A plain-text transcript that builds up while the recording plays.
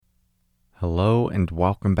Hello and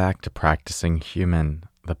welcome back to Practicing Human,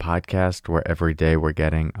 the podcast where every day we're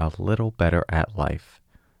getting a little better at life.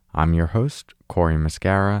 I'm your host, Corey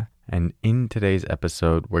Mascara, and in today's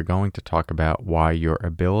episode, we're going to talk about why your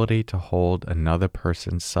ability to hold another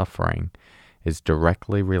person's suffering is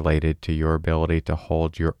directly related to your ability to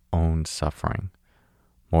hold your own suffering.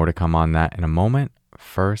 More to come on that in a moment.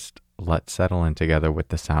 First, let's settle in together with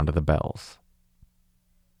the sound of the bells.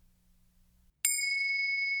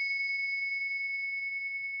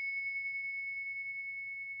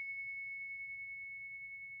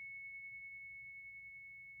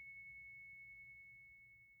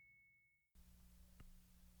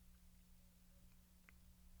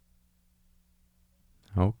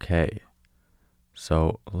 Okay,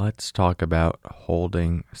 so let's talk about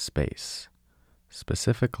holding space,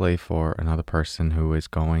 specifically for another person who is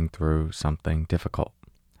going through something difficult,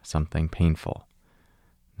 something painful.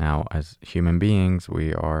 Now, as human beings,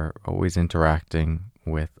 we are always interacting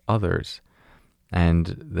with others,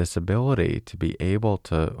 and this ability to be able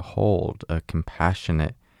to hold a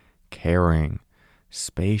compassionate, caring,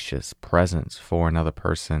 spacious presence for another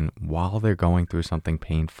person while they're going through something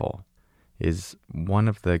painful is one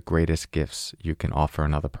of the greatest gifts you can offer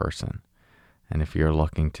another person. And if you're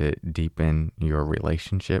looking to deepen your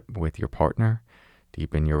relationship with your partner,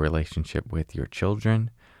 deepen your relationship with your children,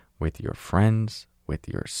 with your friends, with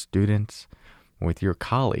your students, with your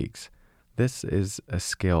colleagues, this is a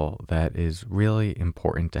skill that is really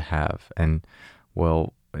important to have and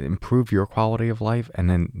will improve your quality of life and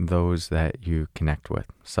then those that you connect with,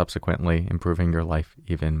 subsequently improving your life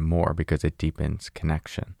even more because it deepens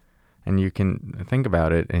connection. And you can think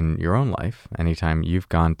about it in your own life. Anytime you've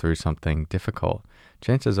gone through something difficult,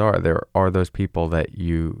 chances are there are those people that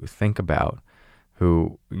you think about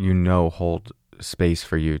who you know hold space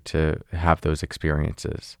for you to have those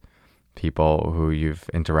experiences. People who you've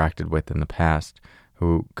interacted with in the past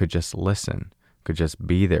who could just listen, could just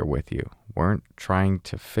be there with you, weren't trying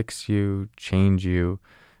to fix you, change you,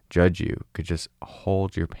 judge you, could just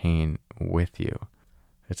hold your pain with you.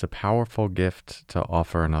 It's a powerful gift to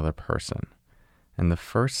offer another person. And the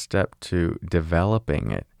first step to developing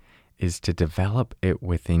it is to develop it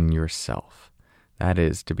within yourself. That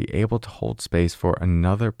is, to be able to hold space for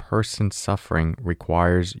another person's suffering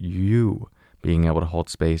requires you being able to hold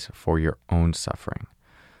space for your own suffering.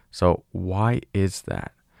 So why is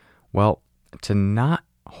that? Well, to not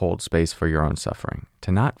hold space for your own suffering,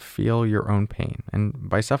 to not feel your own pain. And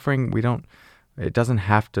by suffering, it doesn't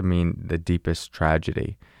have to mean the deepest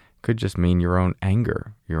tragedy. It could just mean your own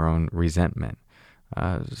anger, your own resentment,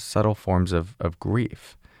 subtle forms of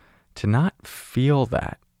grief. To not feel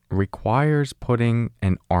that requires putting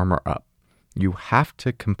an armor up. You have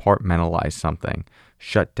to compartmentalize something,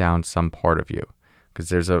 shut down some part of you, because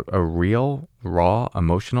there's a real, raw,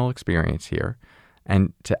 emotional experience here.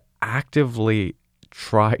 And to actively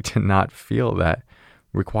try to not feel that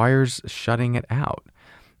requires shutting it out.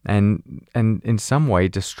 And in some way,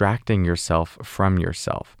 distracting yourself from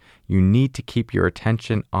yourself. You need to keep your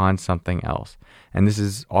attention on something else. And this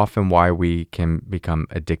is often why we can become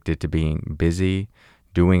addicted to being busy,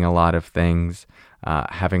 doing a lot of things,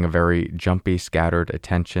 having a very jumpy, scattered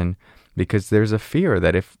attention, because there's a fear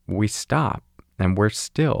that if we stop and we're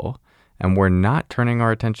still and we're not turning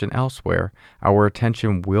our attention elsewhere, our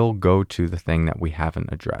attention will go to the thing that we haven't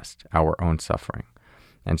addressed, our own suffering.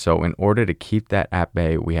 And so in order to keep that at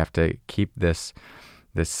bay, we have to keep this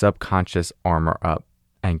subconscious armor up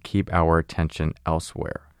and keep our attention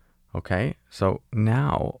elsewhere. Okay, so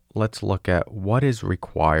now let's look at what is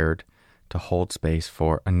required to hold space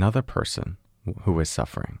for another person who is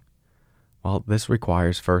suffering. Well, this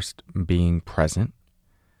requires first being present,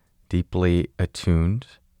 deeply attuned,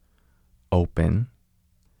 open,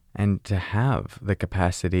 and to have the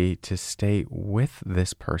capacity to stay with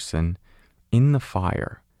this person in the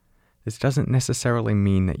fire. This doesn't necessarily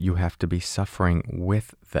mean that you have to be suffering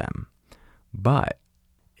with them, but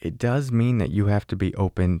it does mean that you have to be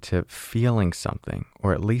open to feeling something,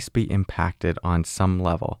 or at least be impacted on some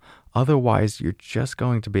level. Otherwise, you're just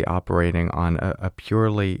going to be operating on a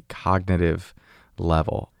purely cognitive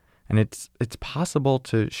level. And it's possible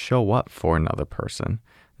to show up for another person.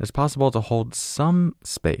 It's possible to hold some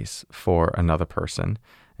space for another person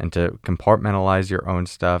and to compartmentalize your own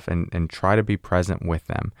stuff and try to be present with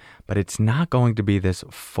them. But it's not going to be this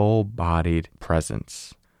full-bodied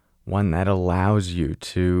presence, one that allows you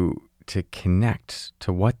to connect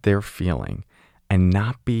to what they're feeling and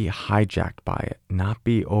not be hijacked by it, not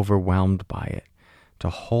be overwhelmed by it, to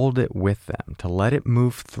hold it with them, to let it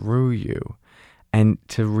move through you, and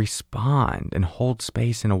to respond and hold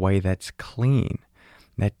space in a way that's clean,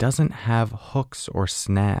 that doesn't have hooks or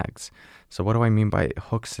snags. So what do I mean by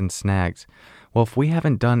hooks and snags? Well, if we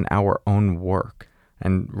haven't done our own work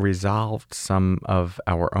and resolved some of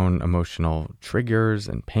our own emotional triggers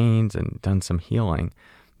and pains and done some healing,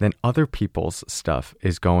 then other people's stuff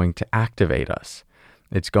is going to activate us.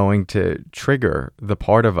 It's going to trigger the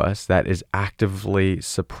part of us that is actively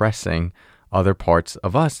suppressing other parts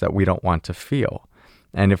of us that we don't want to feel.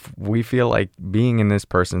 And if we feel like being in this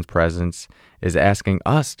person's presence is asking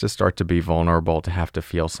us to start to be vulnerable, to have to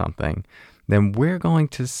feel something, then we're going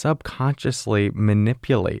to subconsciously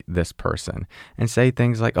manipulate this person and say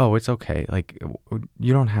things like, oh, it's okay. Like,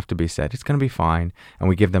 you don't have to be sad. It's going to be fine. And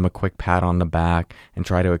we give them a quick pat on the back and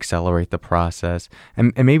try to accelerate the process.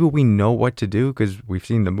 And maybe we know what to do because we've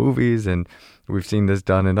seen the movies and we've seen this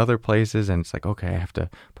done in other places. And it's like, okay, I have to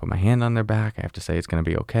put my hand on their back. I have to say it's going to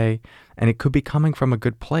be okay. And it could be coming from a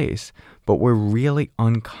good place, but we're really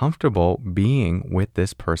uncomfortable being with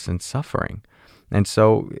this person's suffering. And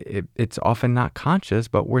so it's often not conscious,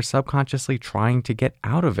 but we're subconsciously trying to get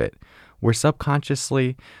out of it. We're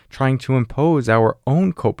subconsciously trying to impose our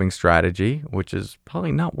own coping strategy, which is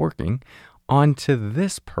probably not working, onto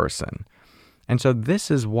this person. And so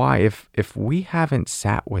this is why if we haven't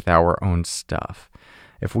sat with our own stuff,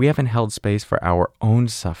 if we haven't held space for our own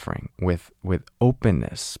suffering with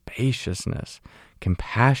openness, spaciousness,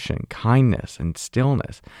 compassion, kindness, and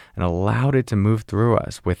stillness, and allowed it to move through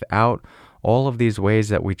us without all of these ways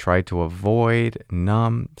that we try to avoid,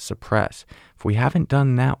 numb, suppress, if we haven't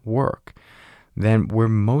done that work, then we're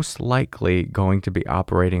most likely going to be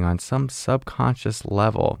operating on some subconscious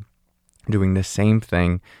level, doing the same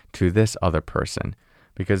thing to this other person.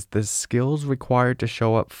 Because the skills required to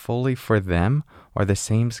show up fully for them are the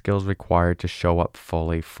same skills required to show up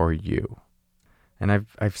fully for you. And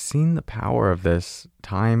I've seen the power of this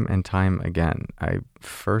time and time again. I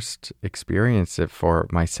first experienced it for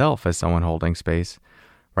myself as someone holding space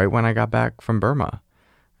right when I got back from Burma.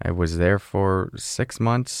 I was there for 6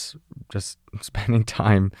 months, just spending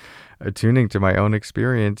time attuning to my own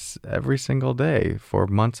experience every single day for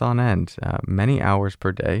months on end, many hours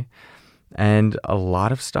per day. And a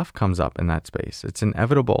lot of stuff comes up in that space. It's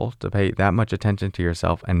inevitable to pay that much attention to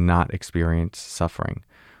yourself and not experience suffering,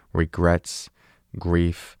 regrets,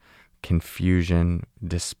 grief, confusion,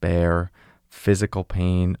 despair, physical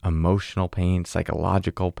pain, emotional pain,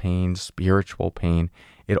 psychological pain, spiritual pain.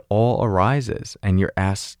 It all arises and you're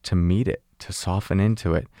asked to meet it, to soften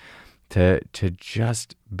into it, to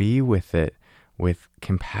just be with it with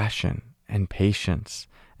compassion and patience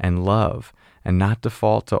and love, and not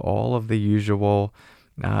default to all of the usual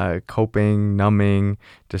coping, numbing,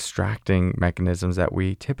 distracting mechanisms that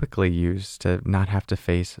we typically use to not have to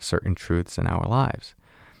face certain truths in our lives.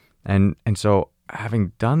 And so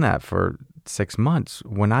having done that for 6 months,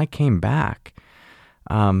 when I came back,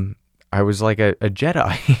 I was like a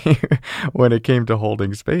Jedi when it came to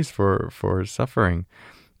holding space for suffering.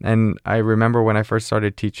 And I remember when I first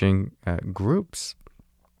started teaching groups,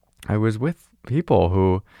 I was with people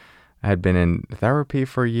who had been in therapy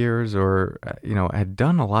for years or, had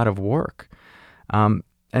done a lot of work.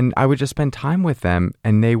 And I would just spend time with them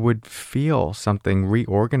and they would feel something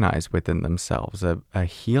reorganized within themselves, a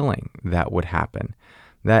healing that would happen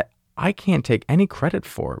that I can't take any credit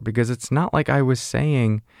for because it's not like I was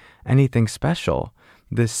saying anything special.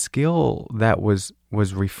 The skill that was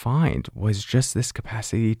refined was just this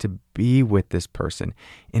capacity to be with this person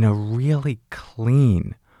in a really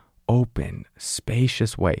clean, open,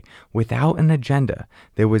 spacious way, without an agenda.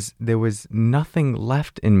 There was nothing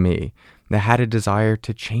left in me that had a desire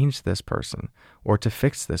to change this person or to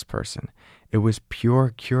fix this person. It was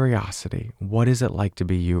pure curiosity. What is it like to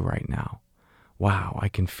be you right now? Wow, I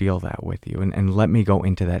can feel that with you. And let me go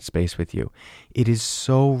into that space with you. It is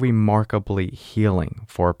so remarkably healing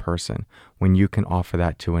for a person when you can offer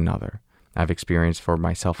that to another. I've experienced for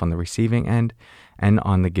myself on the receiving end and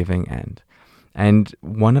on the giving end. And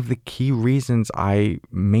one of the key reasons I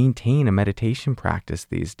maintain a meditation practice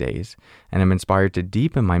these days, and I'm inspired to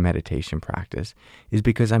deepen my meditation practice, is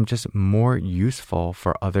because I'm just more useful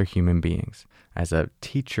for other human beings. As a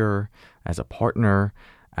teacher, as a partner,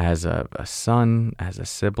 as a son, as a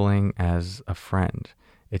sibling, as a friend.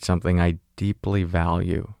 It's something I deeply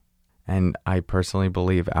value. And I personally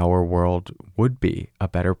believe our world would be a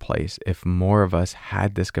better place if more of us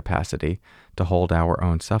had this capacity to hold our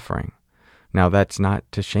own suffering. Now, that's not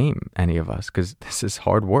to shame any of us, because this is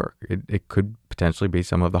hard work. It could potentially be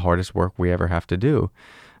some of the hardest work we ever have to do,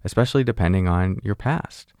 especially depending on your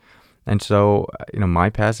past. And so, my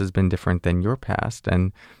past has been different than your past.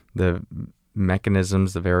 And the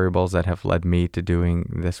mechanisms, the variables that have led me to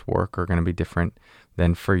doing this work are going to be different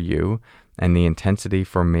than for you. And the intensity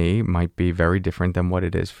for me might be very different than what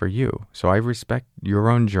it is for you. So I respect your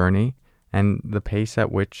own journey and the pace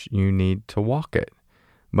at which you need to walk it.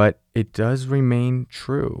 But it does remain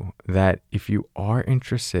true that if you are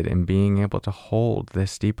interested in being able to hold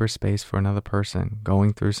this deeper space for another person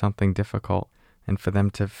going through something difficult, and for them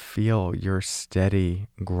to feel your steady,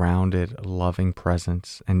 grounded, loving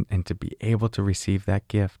presence and to be able to receive that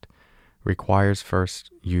gift requires first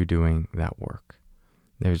you doing that work.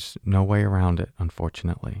 There's no way around it,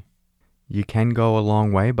 unfortunately. You can go a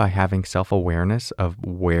long way by having self-awareness of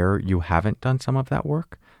where you haven't done some of that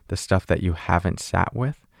work, the stuff that you haven't sat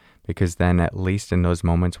with, because then at least in those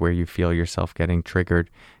moments where you feel yourself getting triggered,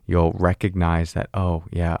 you'll recognize that, oh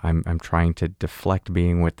yeah, I'm trying to deflect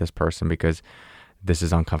being with this person because this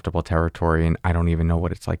is uncomfortable territory and I don't even know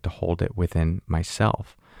what it's like to hold it within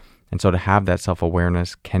myself. And so to have that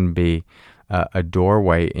self-awareness can be a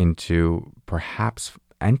doorway into perhaps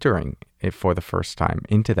entering it for the first time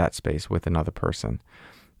into that space with another person.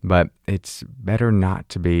 But it's better not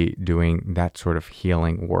to be doing that sort of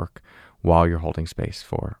healing work while you're holding space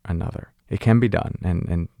for another. It can be done,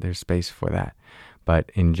 and there's space for that.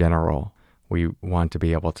 But in general, we want to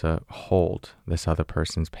be able to hold this other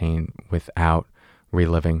person's pain without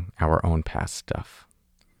reliving our own past stuff.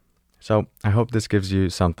 So I hope this gives you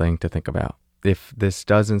something to think about. If this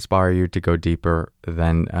does inspire you to go deeper,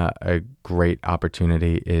 then a great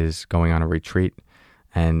opportunity is going on a retreat.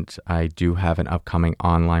 And I do have an upcoming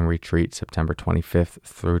online retreat, September 25th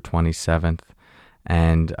through 27th.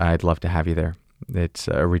 And I'd love to have you there. It's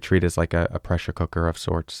a retreat is like a pressure cooker of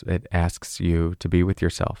sorts. It asks you to be with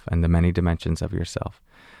yourself and the many dimensions of yourself.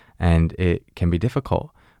 And it can be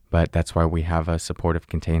difficult, but that's why we have a supportive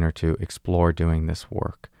container to explore doing this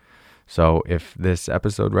work. So if this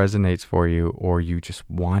episode resonates for you, or you just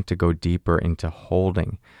want to go deeper into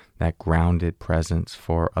holding that grounded presence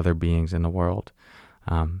for other beings in the world,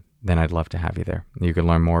 then I'd love to have you there. You can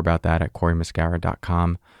learn more about that at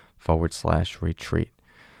CoreyMuscara.com/retreat.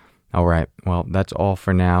 All right. Well, that's all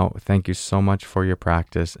for now. Thank you so much for your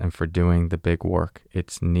practice and for doing the big work.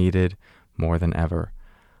 It's needed more than ever.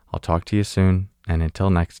 I'll talk to you soon. And until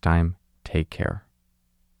next time, take care.